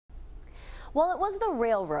While it was the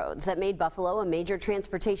railroads that made Buffalo a major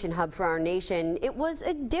transportation hub for our nation, it was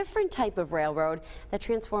a different type of railroad that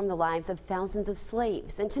transformed the lives of thousands of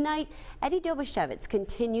slaves. And tonight, Eddie Dobashevitz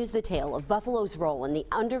continues the tale of Buffalo's role in the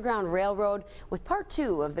Underground Railroad with part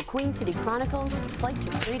 2 of the Queen City Chronicles, Flight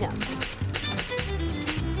to Freedom.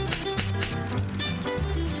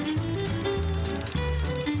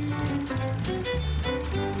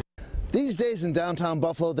 These days in downtown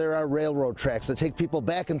Buffalo, there are railroad tracks that take people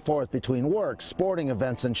back and forth between work, sporting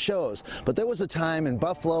events, and shows. But there was a time in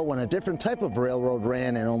Buffalo when a different type of railroad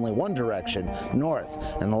ran in only one direction,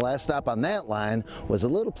 north. And the last stop on that line was a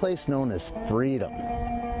little place known as Freedom.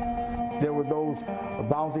 There were those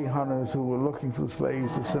bounty hunters who were looking for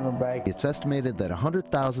slaves to send them back. It's estimated that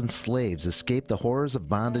 100,000 slaves escaped the horrors of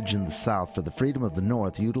bondage in the South for the freedom of the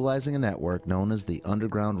North, utilizing a network known as the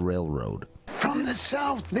Underground Railroad. From the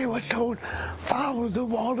South, they were told, follow the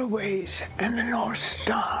waterways and the North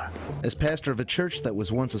Star. As pastor of a church that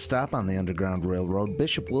was once a stop on the Underground Railroad,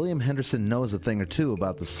 Bishop William Henderson knows a thing or two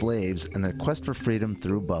about the slaves and their quest for freedom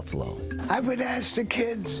through Buffalo. I would ask the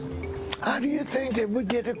kids, how do you think they would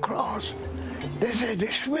get across? They said they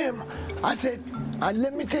swim. I said,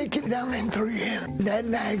 let me take it down in 3 hands. That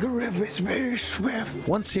Niagara River is very swift.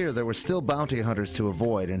 Once here, there were still bounty hunters to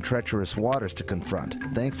avoid and treacherous waters to confront.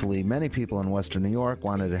 Thankfully, many people in western New York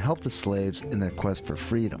wanted to help the slaves in their quest for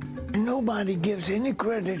freedom. Nobody gives any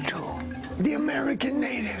credit to the American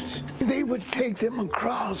natives. They would take them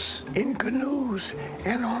across in canoes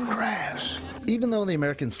and on rafts. Even though the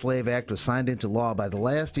American Slave Act was signed into law by the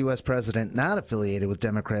last U.S. president not affiliated with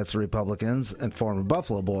Democrats or Republicans and former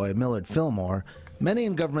Buffalo boy Millard Fillmore, many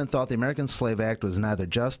in government thought the American Slave Act was neither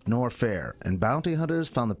just nor fair, and bounty hunters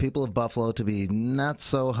found the people of Buffalo to be not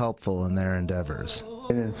so helpful in their endeavors.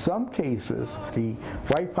 And in some cases, the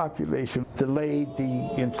white population delayed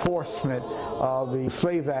the enforcement of the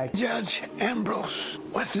Slave Act. Judge Ambrose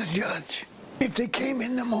was the judge. If they came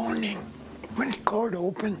in the morning when court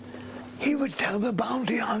opened, he would tell the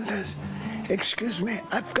bounty hunters, excuse me,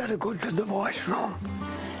 I've got to go to the washroom.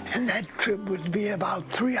 And that trip would be about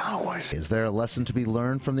 3 hours. Is there a lesson to be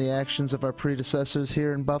learned from the actions of our predecessors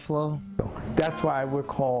here in Buffalo? That's why we're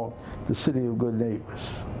called the City of Good Neighbors.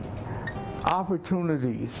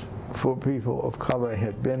 Opportunities for people of color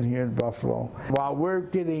have been here in Buffalo. While we're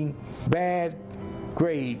getting bad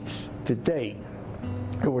grades today,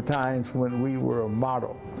 there were times when we were a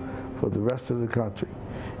model for the rest of the country.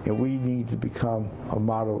 And we need to become a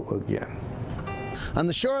model again. On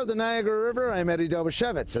the shore of the Niagara River, I'm Eddie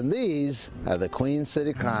Dobashevitz, and these are the Queen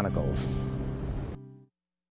City Chronicles.